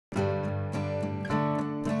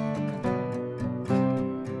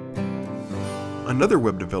Another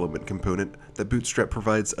web development component that Bootstrap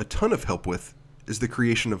provides a ton of help with is the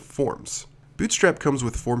creation of forms. Bootstrap comes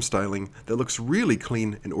with form styling that looks really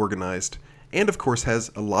clean and organized, and of course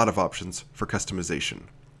has a lot of options for customization.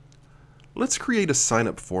 Let's create a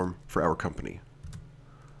sign-up form for our company.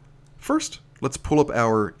 First, let's pull up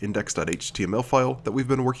our index.html file that we've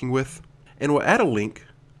been working with, and we'll add a link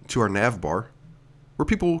to our nav bar where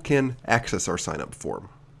people can access our sign-up form.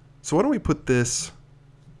 So why don't we put this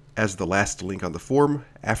as the last link on the form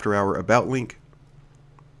after our about link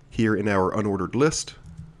here in our unordered list.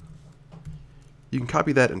 You can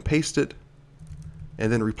copy that and paste it,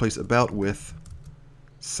 and then replace about with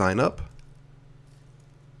sign up.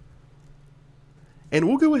 And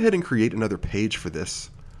we'll go ahead and create another page for this.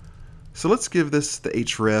 So let's give this the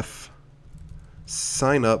href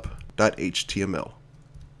signup.html.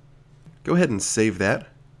 Go ahead and save that.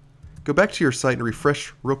 Go back to your site and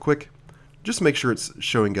refresh real quick. Just make sure it's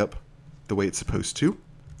showing up the way it's supposed to.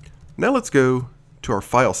 Now let's go to our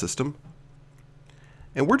file system,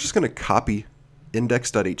 and we're just going to copy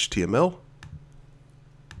index.html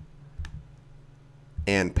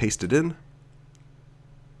and paste it in,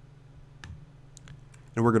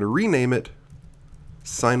 and we're going to rename it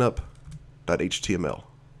signup.html.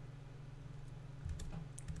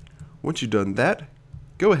 Once you've done that,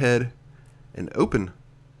 go ahead and open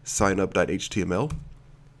signup.html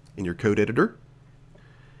in your code editor,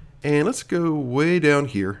 and let's go way down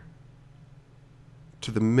here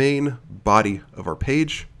to the main body of our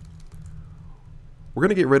page. We're going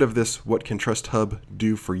to get rid of this What Can Trust Hub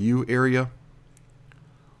Do For You area.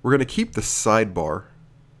 We're going to keep the sidebar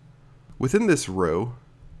within this row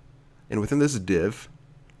and within this div.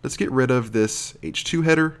 Let's get rid of this h2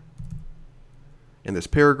 header and this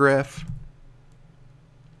paragraph,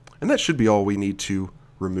 and that should be all we need to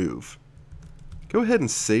remove. Go ahead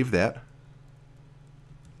and save that.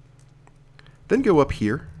 Then go up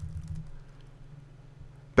here,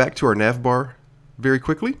 back to our nav bar very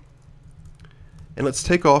quickly, and let's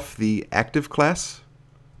take off the active class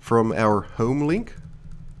from our home link,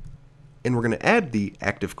 and we're going to add the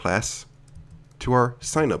active class to our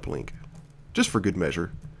sign up link, just for good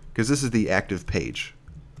measure, because this is the active page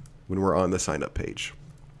when we're on the sign up page.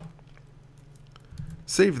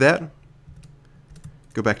 Save that,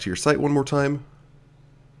 go back to your site one more time,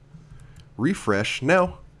 refresh.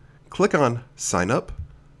 Now click on sign up,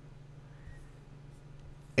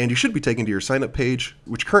 and you should be taken to your sign up page,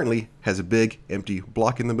 which currently has a big empty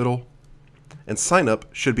block in the middle, and sign up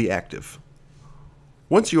should be active.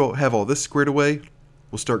 Once you have all this squared away,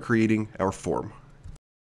 we'll start creating our form.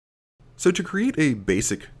 So to create a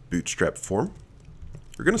basic Bootstrap form,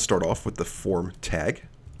 we're going to start off with the form tag.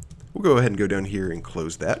 We'll go ahead and go down here and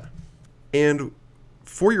close that. And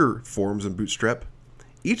for your forms in Bootstrap,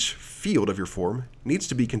 each field of your form needs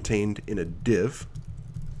to be contained in a div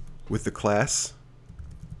with the class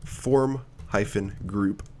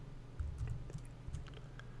form-group.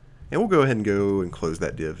 And we'll go ahead and go and close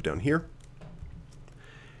that div down here.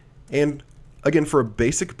 And again, for a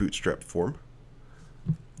basic Bootstrap form,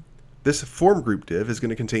 this form group div is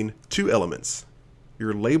going to contain two elements,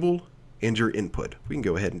 your label and your input. We can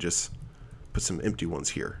go ahead and just put some empty ones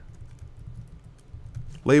here.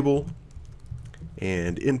 Label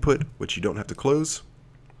and input, which you don't have to close,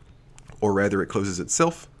 or rather it closes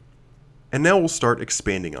itself. And now we'll start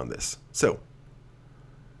expanding on this. So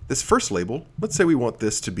this first label, let's say we want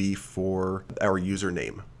this to be for our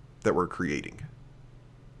username that we're creating.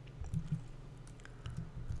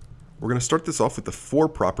 We're going to start this off with the for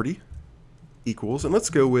property equals, and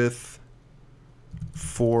let's go with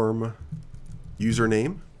form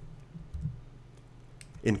username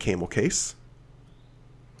in camel case.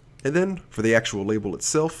 And then for the actual label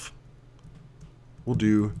itself, we'll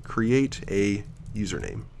do create a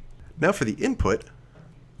username. Now for the input,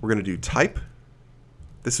 we're going to do type.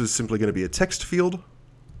 This is simply going to be a text field.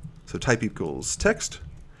 So type equals text.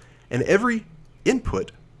 And every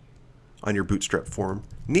input on your Bootstrap form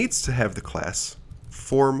needs to have the class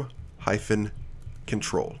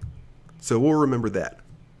form-control. So we'll remember that.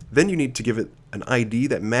 Then you need to give it an ID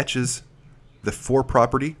that matches the for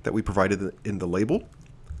property that we provided in the label.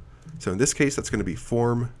 So in this case, that's going to be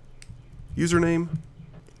form username.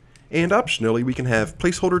 And optionally, we can have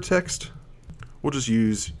placeholder text. We'll just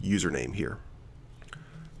use username here.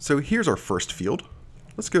 So here's our first field.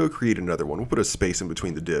 Let's go create another one. We'll put a space in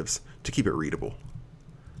between the divs to keep it readable.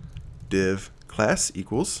 Div class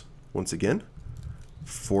equals, once again,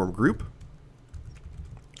 form group.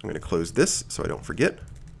 I'm going to close this so I don't forget.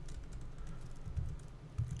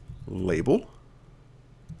 Label.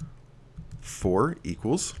 For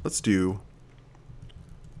equals, let's do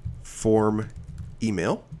form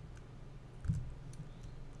email.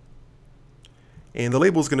 And the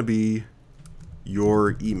label is going to be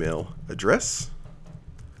your email address.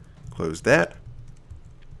 Close that.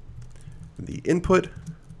 The input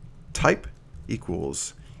type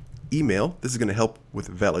equals email. This is going to help with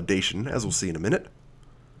validation, as we'll see in a minute.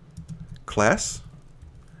 Class,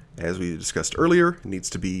 as we discussed earlier, it needs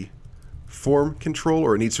to be form control,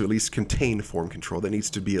 or it needs to at least contain form control. That needs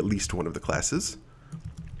to be at least one of the classes.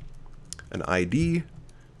 An ID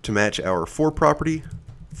to match our for property,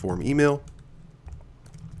 form email.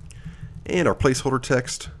 And our placeholder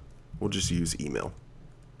text, we'll just use email.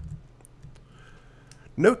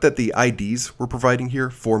 Note that the IDs we're providing here,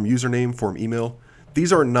 form username, form email,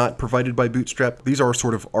 these are not provided by Bootstrap. These are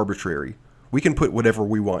sort of arbitrary. We can put whatever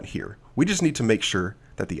we want here. We just need to make sure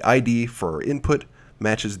that the ID for our input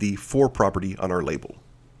matches the for property on our label.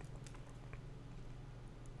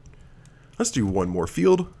 Let's do one more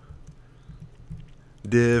field.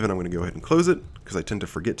 Div, and I'm going to go ahead and close it because I tend to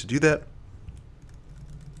forget to do that.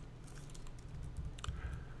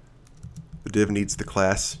 The div needs the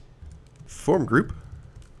class form group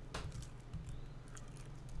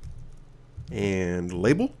and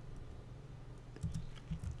label.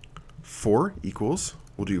 For equals,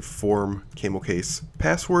 we'll do form camel case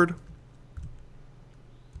password.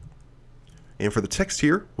 And for the text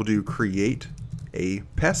here, we'll do create a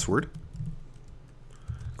password.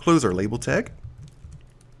 Close our label tag.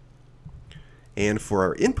 And for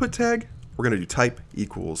our input tag, we're going to do type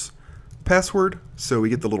equals password, so we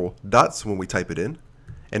get the little dots when we type it in,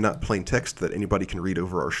 and not plain text that anybody can read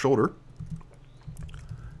over our shoulder.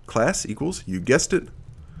 Class equals, you guessed it,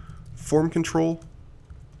 form control,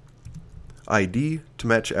 ID to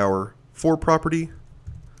match our for property,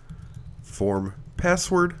 form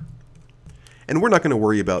password, and we're not going to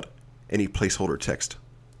worry about any placeholder text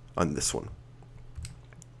on this one.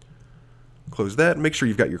 Close that, make sure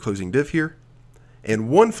you've got your closing div here. And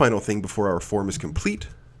one final thing before our form is complete,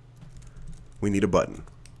 we need a button.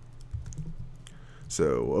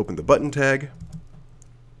 So open the button tag,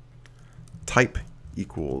 type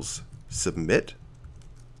equals submit,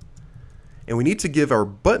 and we need to give our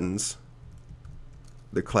buttons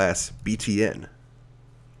the class btn.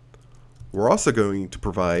 We're also going to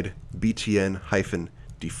provide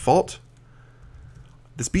btn-default.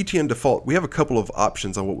 This btn default, we have a couple of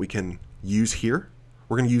options on what we can use here.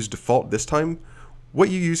 We're going to use default this time. What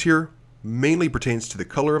you use here mainly pertains to the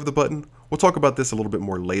color of the button. We'll talk about this a little bit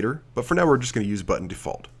more later, but for now we're just going to use button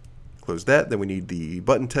default. Close that, then we need the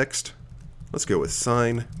button text. Let's go with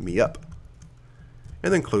sign me up.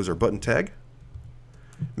 And then close our button tag.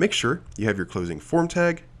 Make sure you have your closing form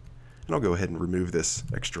tag, and I'll go ahead and remove this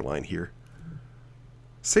extra line here.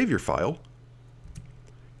 Save your file.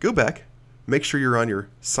 Go back, make sure you're on your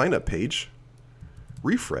sign up page,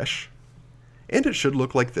 refresh, and it should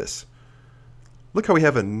look like this. Look how we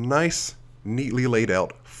have a nice, neatly laid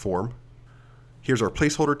out form. Here's our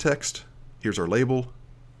placeholder text. Here's our label.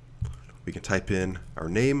 We can type in our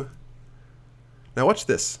name. Now watch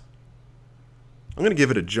this. I'm going to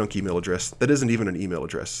give it a junk email address. That isn't even an email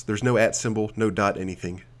address. There's no @ symbol, no dot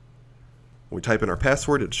anything. When we type in our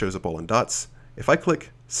password, it shows up all in dots. If I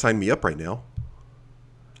click sign me up right now,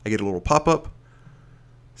 I get a little pop-up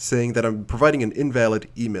saying that I'm providing an invalid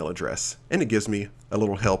email address, and it gives me a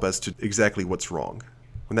little help as to exactly what's wrong.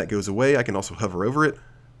 When that goes away, I can also hover over it,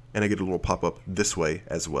 and I get a little pop-up this way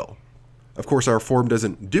as well. Of course, our form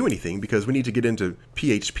doesn't do anything because we need to get into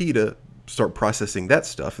PHP to start processing that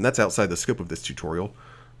stuff, and that's outside the scope of this tutorial.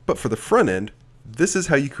 But for the front end, this is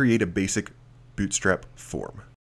how you create a basic Bootstrap form.